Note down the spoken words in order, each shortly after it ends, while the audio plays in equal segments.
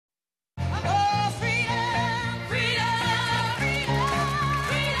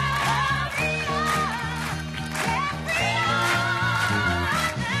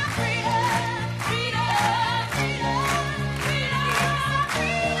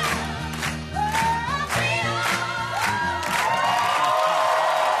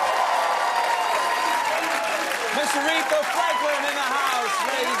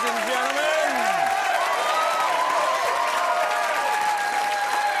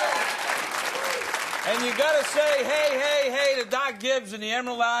And you gotta say, hey, hey, hey to Doc Gibbs and the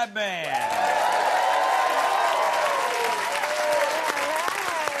Emeril Live Band.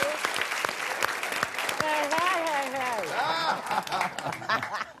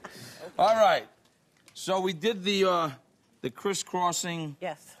 All right. So we did the crisscrossing.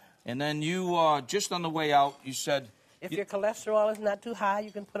 Yes. And then you, just on the way out, you said... If your cholesterol is not too high,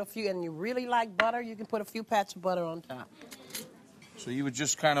 you can put a few, and you really like butter, you can put a few pats of butter on top. So you would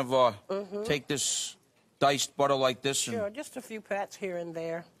just kind of take this diced butter like this? Sure, just a few pats here and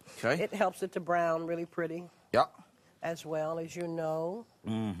there. Okay. It helps it to brown really pretty. Yeah. As well, as you know.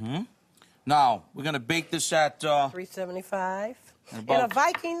 Mm-hmm. Now, we're going to bake this at... 375. In a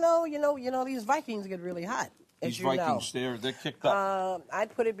Viking, though, you know, these Vikings get really hot. These Vikings, they're kicked up.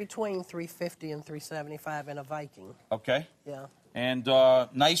 I'd put it between 350 and 375 in a Viking. Okay. Yeah. And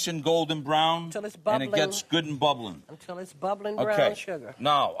nice and golden brown. Until it's bubbling. And it gets good and bubbling. Until it's bubbling brown sugar.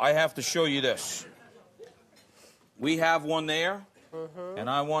 Now, I have to show you this. We have one there, and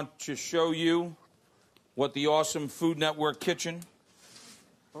I want to show you what the awesome Food Network kitchen.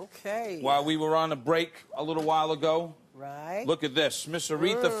 Okay. While we were on a break a little while ago. Right. Look at this, Miss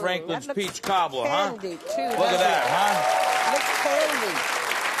Aretha Franklin's peach cobbler, candy, huh? Too. Look at that, huh? Looks candy.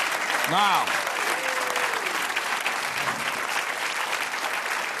 Now,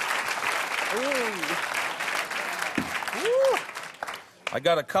 I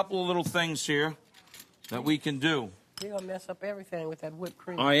got a couple of little things here that we can do. You're going to mess up everything with that whipped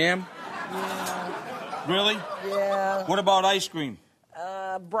cream. I am? Yeah. Really? Yeah. What about ice cream?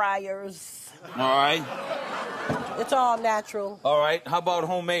 Briars. All right. It's all natural. All right. How about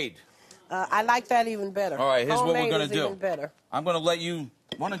homemade? I like that even better. All right. Here's homemade what we're going to do. Even better. I'm going to let you...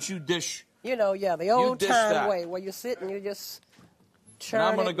 Why don't you dish... You know, yeah, the old-time way where you sit and you just churn and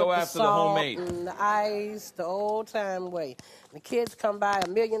I'm going to go after the homemade. And the ice, the old-time way. The kids come by a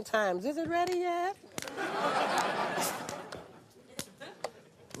million times. Is it ready yet?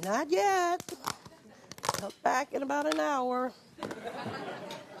 Not yet. Come back in about an hour.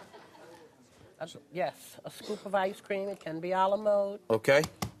 Yes, a scoop of ice cream. It can be a la mode. Okay.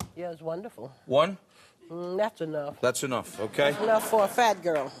 Yeah, it's wonderful. One? That's enough. That's enough, okay? That's enough for a fat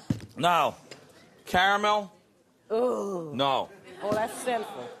girl. Now, caramel? Ooh. No. Oh, that's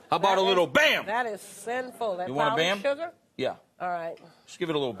sinful. How about a little bam? That is sinful. That you want a bam? Sugar? Yeah. All right. Just give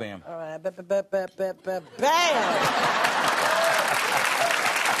it a little bam. All right. Bam!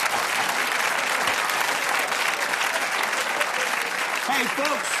 Hey,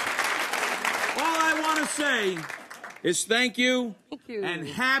 folks, all I want to say is thank you. Thank you. And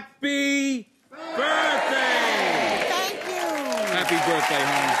happy birthday. Thank you. Happy birthday,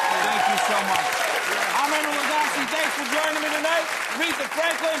 honey. Thank you so much. I'm Emeril. Thanks for joining me tonight. Aretha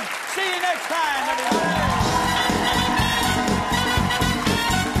Franklin. See you next time, everybody.